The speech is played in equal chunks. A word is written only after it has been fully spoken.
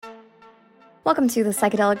Welcome to the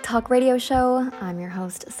Psychedelic Talk Radio Show. I'm your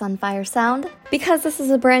host, Sunfire Sound. Because this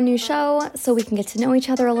is a brand new show, so we can get to know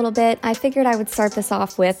each other a little bit, I figured I would start this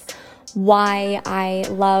off with why I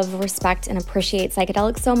love, respect, and appreciate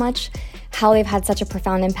psychedelics so much, how they've had such a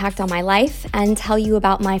profound impact on my life, and tell you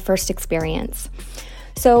about my first experience.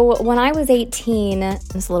 So when I was 18,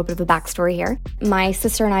 just a little bit of a backstory here, my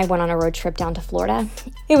sister and I went on a road trip down to Florida.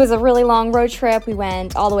 It was a really long road trip. We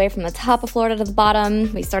went all the way from the top of Florida to the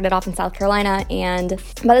bottom. We started off in South Carolina, and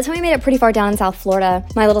by the time we made it pretty far down in South Florida,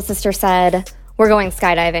 my little sister said, "We're going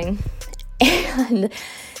skydiving." And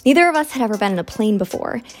neither of us had ever been in a plane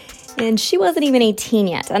before. And she wasn't even 18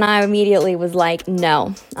 yet. And I immediately was like,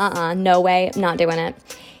 no way, I'm not doing it.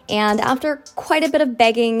 And after quite a bit of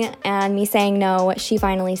begging and me saying no, she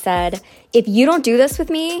finally said, "If you don't do this with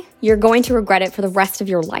me, you're going to regret it for the rest of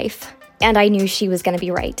your life." And I knew she was going to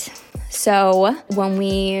be right. So when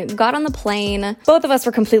we got on the plane, both of us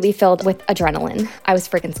were completely filled with adrenaline. I was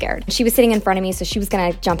freaking scared. She was sitting in front of me, so she was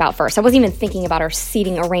going to jump out first. I wasn't even thinking about our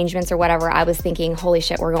seating arrangements or whatever. I was thinking, holy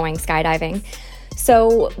shit, we're going skydiving.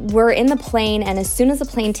 So we're in the plane, and as soon as the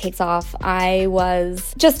plane takes off, I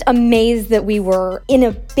was just amazed that we were in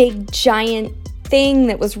a big, giant thing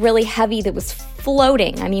that was really heavy, that was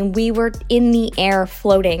floating. I mean, we were in the air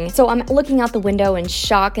floating. So I'm looking out the window in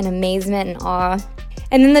shock and amazement and awe.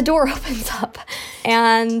 And then the door opens up,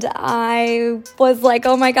 and I was like,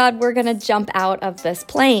 oh my God, we're gonna jump out of this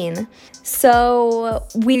plane. So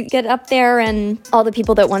we get up there, and all the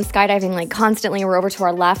people that went skydiving, like, constantly were over to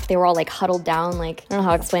our left. They were all, like, huddled down. Like, I don't know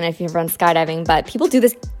how to explain it if you've run skydiving, but people do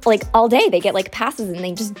this, like, all day. They get, like, passes, and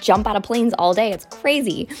they just jump out of planes all day. It's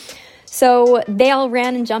crazy. So they all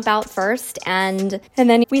ran and jumped out first, and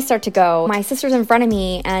then we start to go. My sister's in front of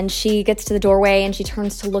me, and she gets to the doorway, and she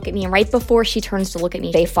turns to look at me, and right before she turns to look at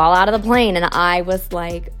me, they fall out of the plane, and I was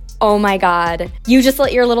like, oh my God, you just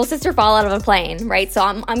let your little sister fall out of a plane, right? So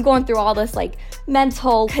I'm going through all this, like,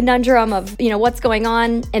 mental conundrum of, what's going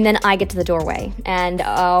on, and then I get to the doorway, and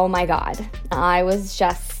oh my God, I was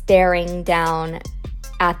just staring down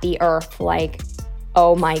at the earth like,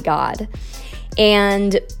 oh my God.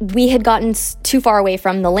 And we had gotten too far away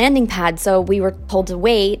from the landing pad, so we were told to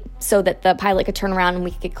wait so that the pilot could turn around and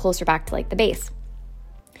we could get closer back to, like, the base.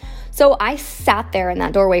 So I sat there in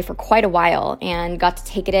that doorway for quite a while and got to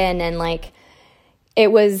take it in, and, like,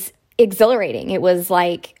 it was exhilarating. It was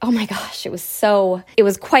like, oh my gosh, it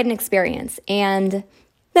was quite an experience. And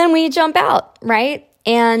then we jump out, right?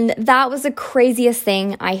 And that was the craziest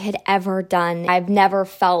thing I had ever done. I've never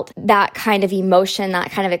felt that kind of emotion, that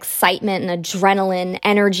kind of excitement and adrenaline,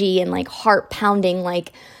 energy, and, like, heart pounding,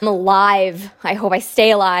 like, I'm alive, I hope I stay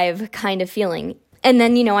alive kind of feeling. And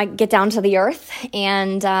then, I get down to the earth,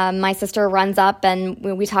 and my sister runs up, and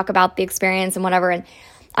we talk about the experience and whatever. And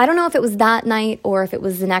I don't know if it was that night or if it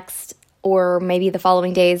was the next or maybe the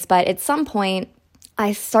following days, but at some point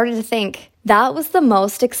I started to think, that was the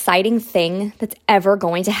most exciting thing that's ever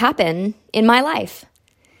going to happen in my life.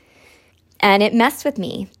 And it messed with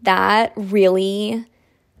me. That really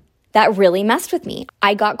messed with me.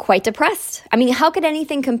 I got quite depressed. I mean, how could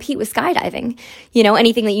anything compete with skydiving?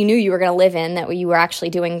 Anything that you knew you were going to live in, that you were actually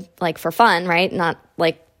doing, like, for fun, right? Not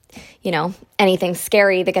like, anything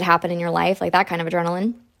scary that could happen in your life, like that kind of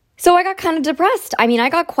adrenaline. So I got kind of depressed. I mean, I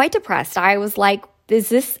got quite depressed. I was like, is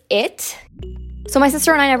this it? So my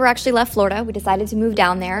sister and I never actually left Florida. We decided to move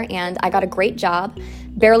down there, and I got a great job,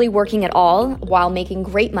 barely working at all, while making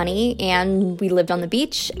great money, and we lived on the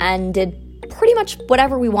beach and did pretty much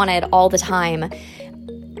whatever we wanted all the time.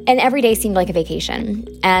 And every day seemed like a vacation.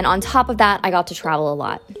 And on top of that, I got to travel a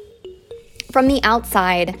lot. From the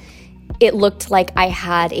outside, it looked like I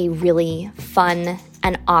had a really fun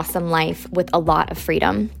and awesome life with a lot of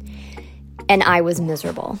freedom. And I was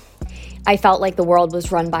miserable. I felt like the world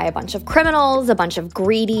was run by a bunch of criminals, a bunch of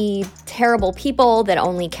greedy, terrible people that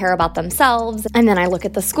only care about themselves. And then I look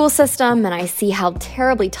at the school system and I see how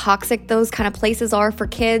terribly toxic those kind of places are for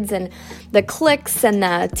kids, and the cliques and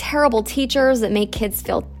the terrible teachers that make kids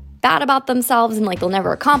feel bad about themselves and like they'll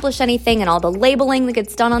never accomplish anything, and all the labeling that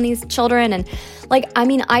gets done on these children. And I'm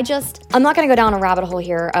not going to go down a rabbit hole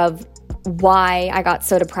here of why I got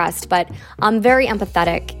so depressed, but I'm very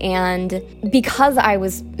empathetic, and because I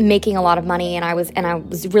was making a lot of money and I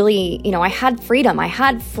was really, I had freedom,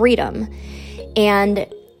 and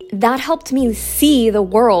that helped me see the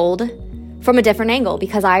world from a different angle,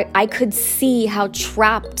 because I could see how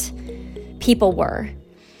trapped people were,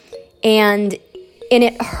 and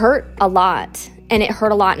it hurt a lot,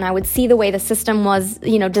 and I would see the way the system was,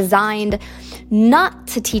 designed not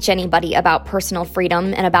to teach anybody about personal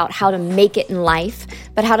freedom and about how to make it in life,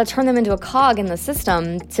 but how to turn them into a cog in the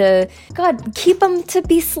system to, God, keep them to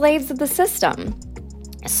be slaves of the system.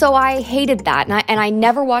 So I hated that, and I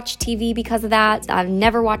never watched TV because of that. I've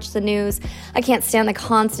never watched the news. I can't stand the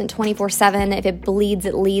constant 24/7, if it bleeds,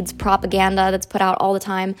 it leads propaganda that's put out all the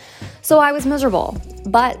time. So I was miserable,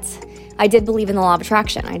 but I did believe in the law of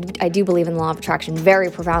attraction. I do believe in the law of attraction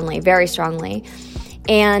very profoundly, very strongly.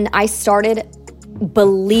 And I started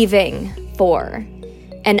believing for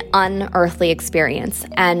an unearthly experience.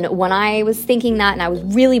 And when I was thinking that, and I was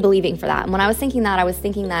really believing for that, and when I was thinking that, I was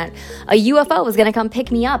thinking that a UFO was going to come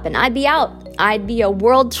pick me up and I'd be out. I'd be a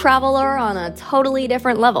world traveler on a totally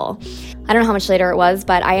different level. I don't know how much later it was,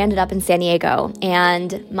 but I ended up in San Diego,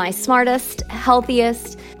 and my smartest,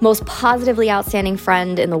 healthiest, most positively outstanding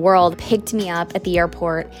friend in the world picked me up at the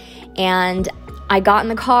airport, and I got in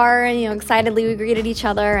the car and, excitedly we greeted each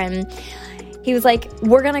other, and he was like,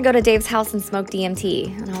 "We're going to go to Dave's house and smoke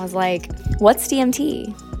DMT." And I was like, "What's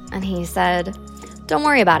DMT?" And he said, "Don't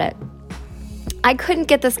worry about it." I couldn't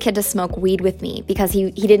get this kid to smoke weed with me because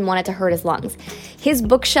he didn't want it to hurt his lungs. His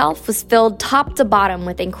bookshelf was filled top to bottom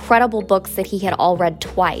with incredible books that he had all read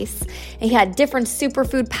twice. And he had different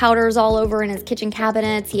superfood powders all over in his kitchen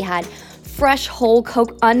cabinets. He had fresh, whole,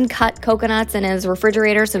 uncut coconuts in his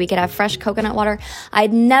refrigerator so we could have fresh coconut water.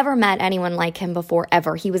 I'd never met anyone like him before,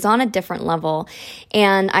 ever. He was on a different level.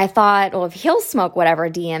 And I thought, well, if he'll smoke whatever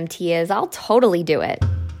DMT is, I'll totally do it.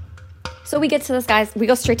 So we get to we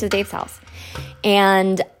go straight to Dave's house.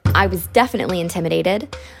 And I was definitely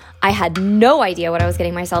intimidated. I had no idea what I was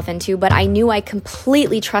getting myself into, but I knew I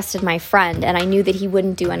completely trusted my friend, and I knew that he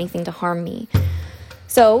wouldn't do anything to harm me.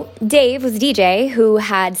 So Dave was a DJ who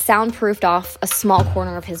had soundproofed off a small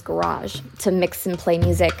corner of his garage to mix and play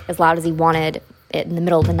music as loud as he wanted in the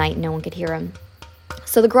middle of the night. No one could hear him.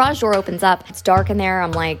 So the garage door opens up. It's dark in there.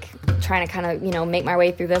 I'm like trying to kind of, make my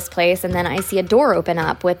way through this place. And then I see a door open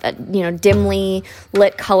up with a, dimly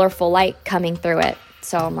lit, colorful light coming through it.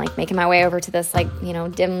 So I'm like making my way over to this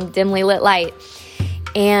dimly lit light.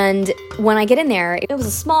 And when I get in there, it was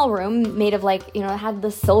a small room made of it had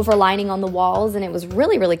the silver lining on the walls, and it was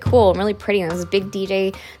really, really cool and really pretty. And there was a big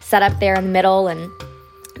DJ set up there in the middle, and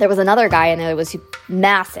there was another guy in there that was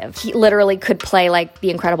massive. He literally could play like the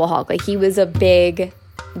Incredible Hulk. Like, he was a big,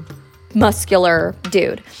 muscular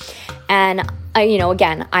dude. And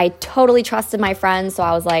I totally trusted my friend, so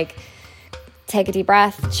I was like, take a deep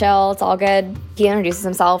breath, chill, it's all good. He introduces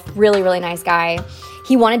himself, really, really nice guy.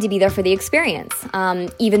 He wanted to be there for the experience,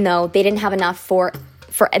 even though they didn't have enough for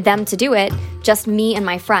them to do it, just me and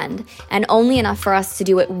my friend, and only enough for us to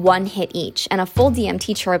do it one hit each. And a full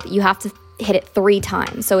DMT trip, you have to hit it 3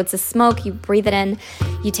 times. So it's a smoke, you breathe it in,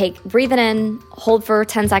 breathe it in, hold for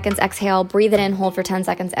 10 seconds, exhale, breathe it in, hold for 10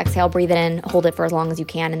 seconds, exhale, breathe it in, hold it for as long as you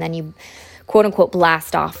can, and then you quote unquote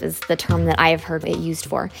blast off is the term that I have heard it used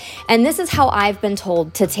for. And this is how I've been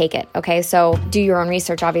told to take it, okay? So do your own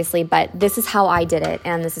research, obviously, but this is how I did it,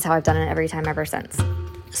 and this is how I've done it every time ever since.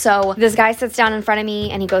 So this guy sits down in front of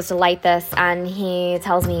me, and he goes to light this, and he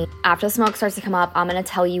tells me, after the smoke starts to come up, I'm going to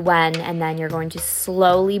tell you when, and then you're going to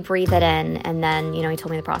slowly breathe it in, and then, he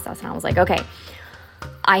told me the process, and I was like, okay.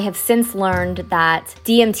 I have since learned that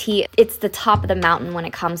DMT, it's the top of the mountain when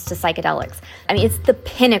it comes to psychedelics. I mean, it's the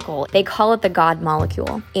pinnacle. They call it the God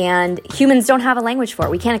molecule. And humans don't have a language for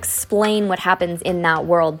it. We can't explain what happens in that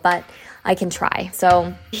world, but I can try.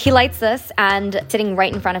 So he lights this, and sitting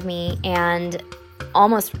right in front of me, and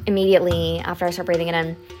almost immediately after I start breathing it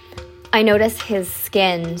in, I notice his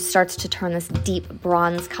skin starts to turn this deep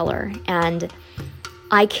bronze color, and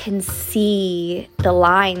I can see the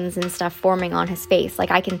lines and stuff forming on his face.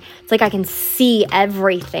 I can see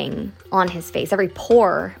everything on his face, every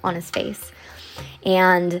pore on his face.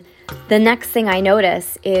 And the next thing I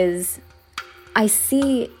notice is I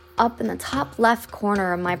see up in the top left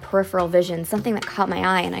corner of my peripheral vision something that caught my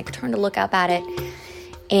eye, and I turned to look up at it,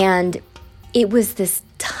 and it was this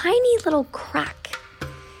tiny little crack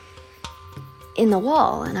in the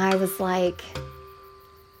wall. And I was like,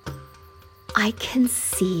 I can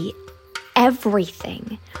see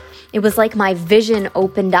everything. It was like my vision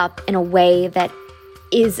opened up in a way that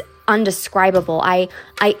is undescribable. I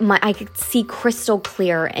could see crystal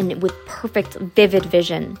clear and with perfect, vivid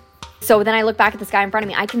vision. So then I look back at this guy in front of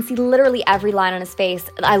me. I can see literally every line on his face.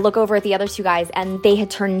 I look over at the other 2 guys, and they had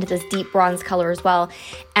turned into this deep bronze color as well.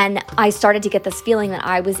 And I started to get this feeling that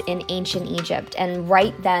I was in ancient Egypt. And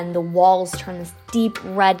right then, the walls turned this deep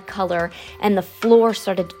red color, and the floor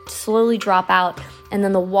started to slowly drop out, and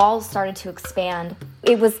then the walls started to expand.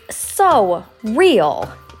 It was so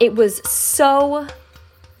real. It was so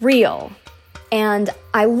real. And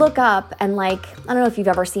I look up and like, I don't know if you've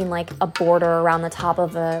ever seen like a border around the top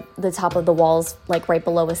of the walls, like right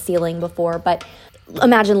below a ceiling before, but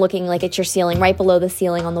imagine looking like at your ceiling, right below the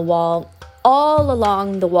ceiling on the wall, all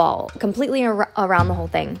along the wall, completely around the whole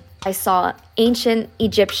thing. I saw ancient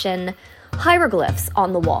Egyptian hieroglyphs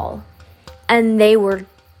on the wall, and they were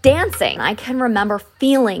dancing. I can remember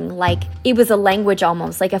feeling like it was a language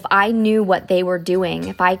almost, like if I knew what they were doing,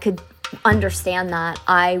 if I could understand that,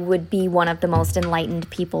 I would be one of the most enlightened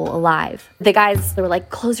people alive. The guys, they were like,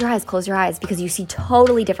 close your eyes, because you see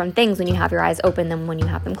totally different things when you have your eyes open than when you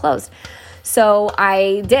have them closed. So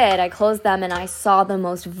I did. I closed them and I saw the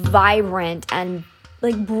most vibrant and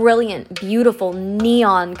like brilliant, beautiful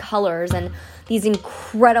neon colors and these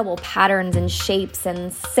incredible patterns and shapes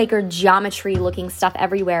and sacred geometry looking stuff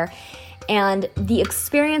everywhere. And the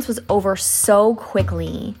experience was over so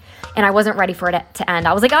quickly, and I wasn't ready for it to end.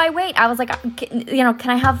 I was like, oh, wait. I was like, can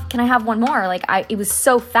I have one more? Like, it was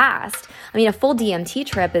so fast. I mean, a full DMT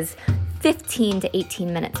trip is 15 to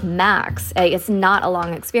 18 minutes max. It's not a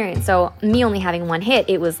long experience. So me only having one hit,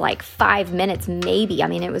 it was like 5 minutes maybe. I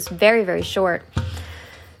mean, it was very, very short.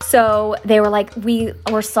 So they were like,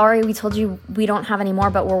 we're sorry, we told you we don't have any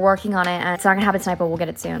more, but we're working on it, and it's not gonna happen tonight, but we'll get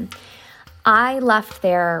it soon. I left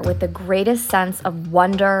there with the greatest sense of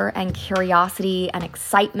wonder and curiosity and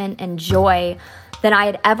excitement and joy than I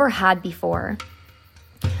had ever had before.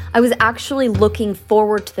 I was actually looking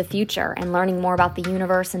forward to the future and learning more about the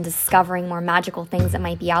universe and discovering more magical things that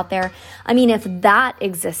might be out there. I mean, if that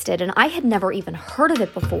existed, and I had never even heard of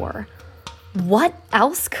it before, what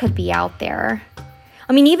else could be out there?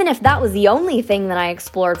 I mean, even if that was the only thing that I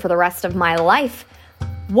explored for the rest of my life,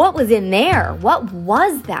 what was in there? What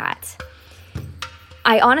was that?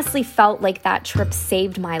 I honestly felt like that trip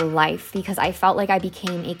saved my life because I felt like I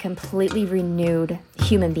became a completely renewed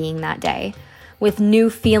human being that day with new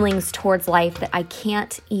feelings towards life that I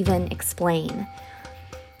can't even explain.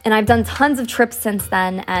 And I've done tons of trips since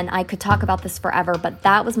then, and I could talk about this forever, but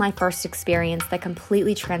that was my first experience that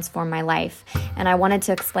completely transformed my life. And I wanted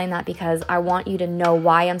to explain that because I want you to know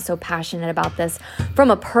why I'm so passionate about this from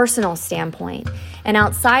a personal standpoint. And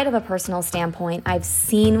outside of a personal standpoint, I've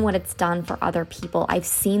seen what it's done for other people. I've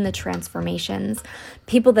seen the transformations.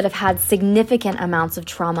 People that have had significant amounts of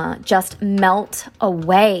trauma just melt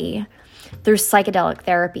away through psychedelic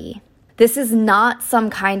therapy. This is not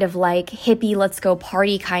some kind of like hippie, let's go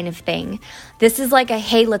party kind of thing. This is like a,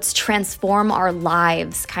 hey, let's transform our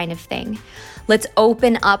lives kind of thing. Let's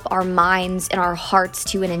open up our minds and our hearts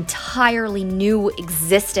to an entirely new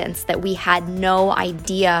existence that we had no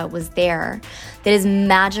idea was there, that is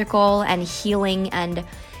magical and healing and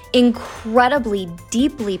incredibly,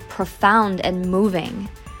 deeply profound and moving.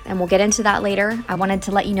 And we'll get into that later. I wanted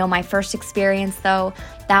to let you know my first experience though.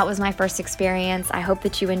 That was my first experience. I hope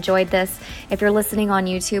that you enjoyed this. If you're listening on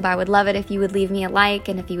YouTube, I would love it if you would leave me a like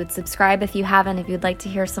and if you would subscribe if you haven't, if you'd like to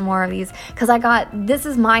hear some more of these. Because this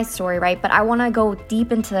is my story, right? But I want to go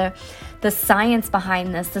deep into the science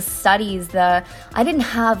behind this, the studies, I didn't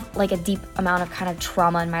have like a deep amount of kind of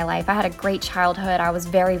trauma in my life. I had a great childhood. I was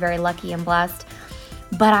very, very lucky and blessed.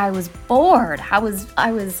 But I was bored. I was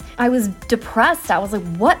depressed. I was like,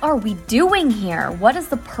 what are we doing here? What is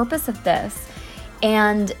the purpose of this?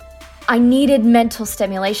 And I needed mental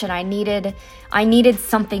stimulation. I needed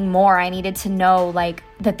something more. I needed to know like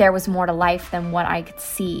that there was more to life than what I could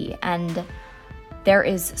see. And there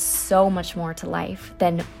is so much more to life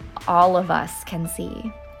than all of us can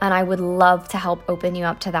see. And I would love to help open you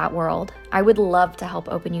up to that world.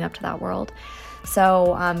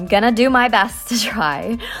 So I'm gonna do my best to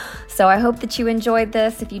try. So I hope that you enjoyed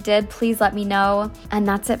this. If you did, please let me know. And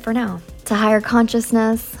that's it for now. To higher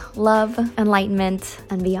consciousness, love, enlightenment,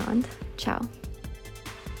 and beyond. Ciao.